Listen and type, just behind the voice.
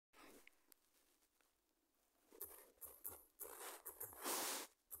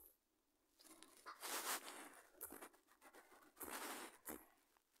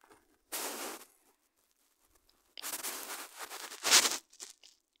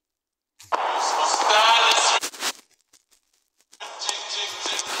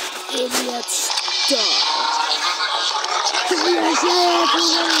idiots die.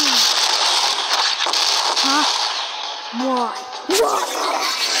 Huh? Why? What?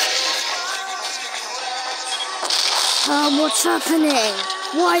 What's happening?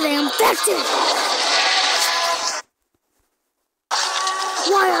 Why are they infected?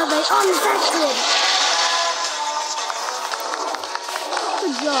 Why are they uninfected?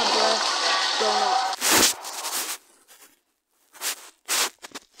 Good job, bro. Going up.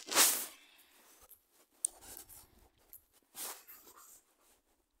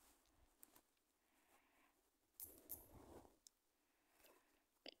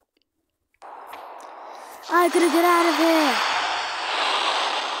 I gotta get out of here.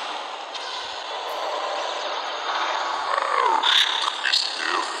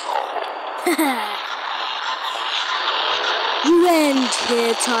 You end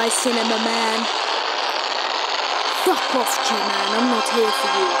here, Thai Cinema Man. Fuck off, G-Man. I'm not here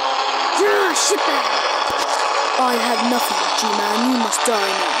for you. Yeah, shitbag. I had nothing, G-Man. You must die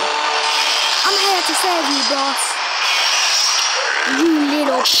now. I'm here to save you, boss. You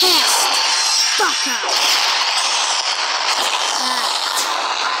little pest. Fuck out.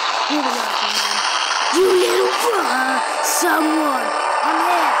 Here we are, G-Man. You little someone. I'm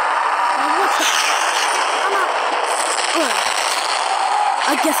here. What the? I'm out.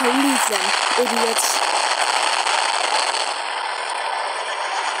 I guess I'll leave them, idiots.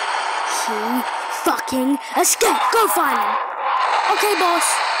 He fucking escaped. Go find him. Okay, boss.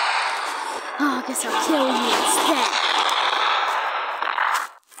 Oh, I guess I'll kill you instead.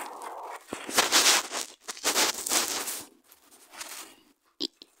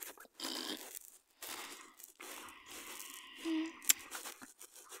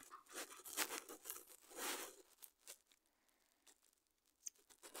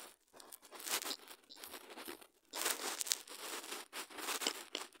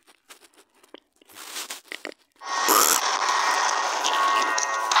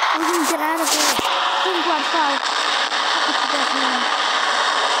 Get out of here. Think what fell.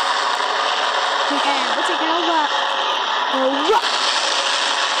 Okay, we're taking over. Alright.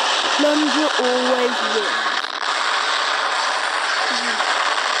 Plunger always wins.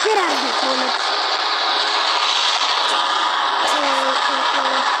 Get out of here, toilet.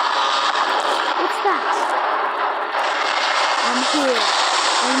 What's that? I'm here.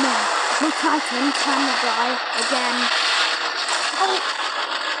 Oh no. No Titan, camera guy. Again. Oh.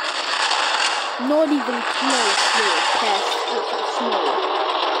 Not even close to a test with a snow.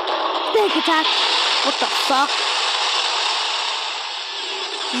 Big attack! What the fuck?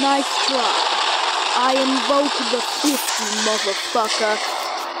 Nice try. I invoke the 50, motherfucker.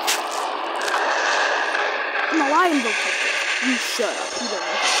 No, I invoke the 50. You shut up. You don't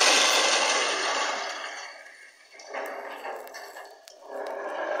know.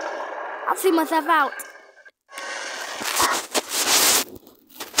 I'll see myself out.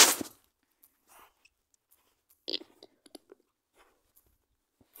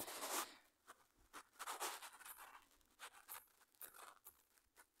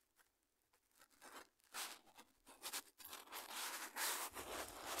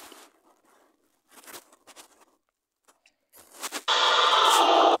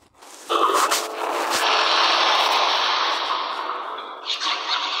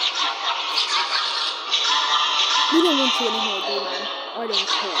 We don't want you anymore, G-Man. I don't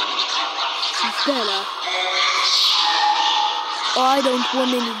care. Bella. I don't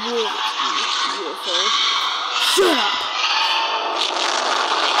want any war with you, UFO. Shut up!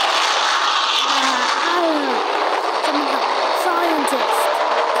 Scientist!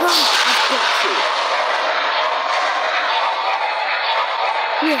 Come, I've got you.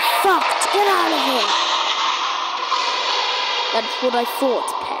 You're fucked! Get out of here! That's what I thought,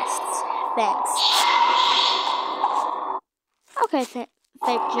 pests. Thanks. Okay, fake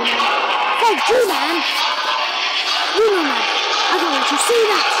G-Man. Fake G-Man! You know that. I don't want you to see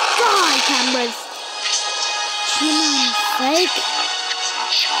that. Die, cameras. G-Man fake.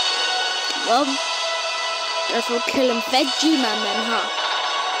 Well, guess we'll kill him. Fake G-Man then, huh?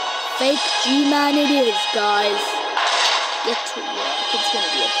 Fake G-Man it is, guys. Get to work. It's gonna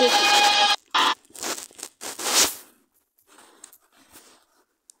be a big one.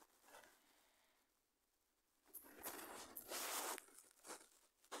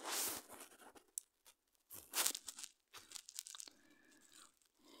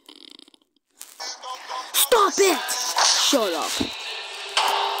 Stop it! Shut up.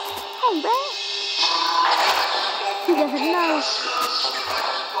 Hey, man. He doesn't know.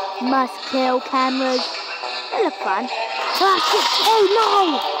 Must kill cameras. They look fun. Ah, shit. Oh, no!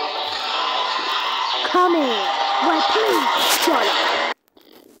 Come here. Wait, please. Shut up.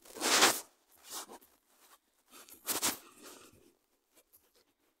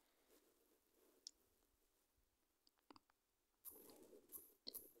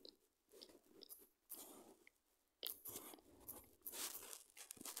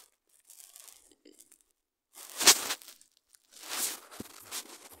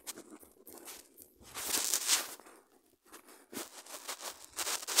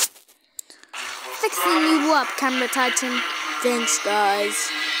 fixing you up, Camera Titan. Thanks, guys.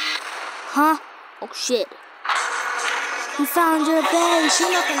 Huh? Oh, shit. You found your base.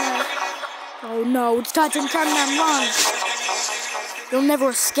 You're not gonna... Oh, no. It's Titan Cameraman, run. You'll never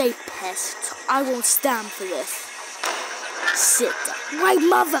escape, pest. I won't stand for this. Sit down. Right,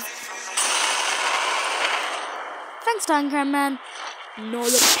 mother... Thanks, Titan Cameraman. Not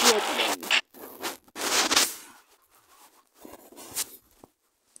a problem.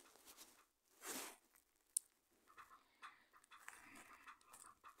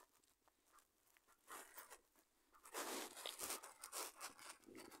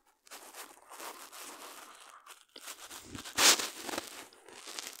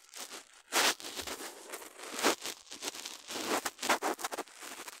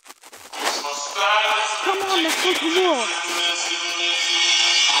 Come on, let's go to war.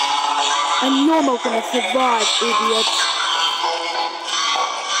 And you're not gonna survive, idiot.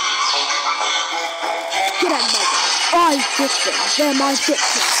 Get out, mother. I did them. They're my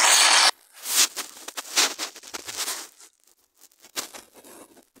victims.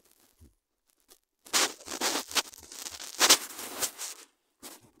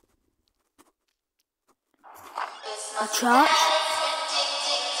 A church?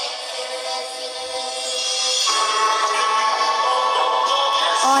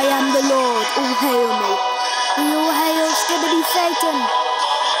 I am the Lord, all hail me. We all hail Skibbity Satan.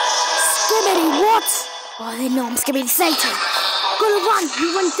 Skibbity, what? Oh, they know I'm Skibbity Satan. Gotta run, he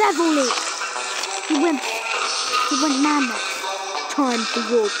went devilly. He went mad. Time for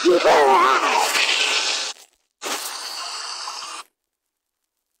war.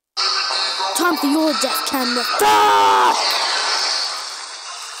 Time for your death, Camera. Ah!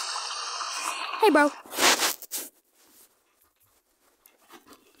 Hey, bro.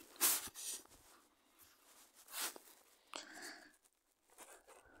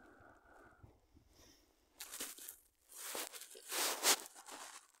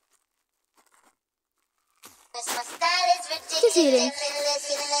 Just eating.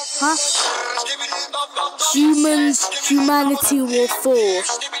 Huh? Humanity War 4.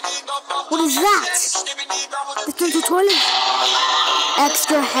 What is that? The central toilet?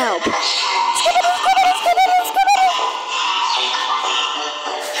 Extra help.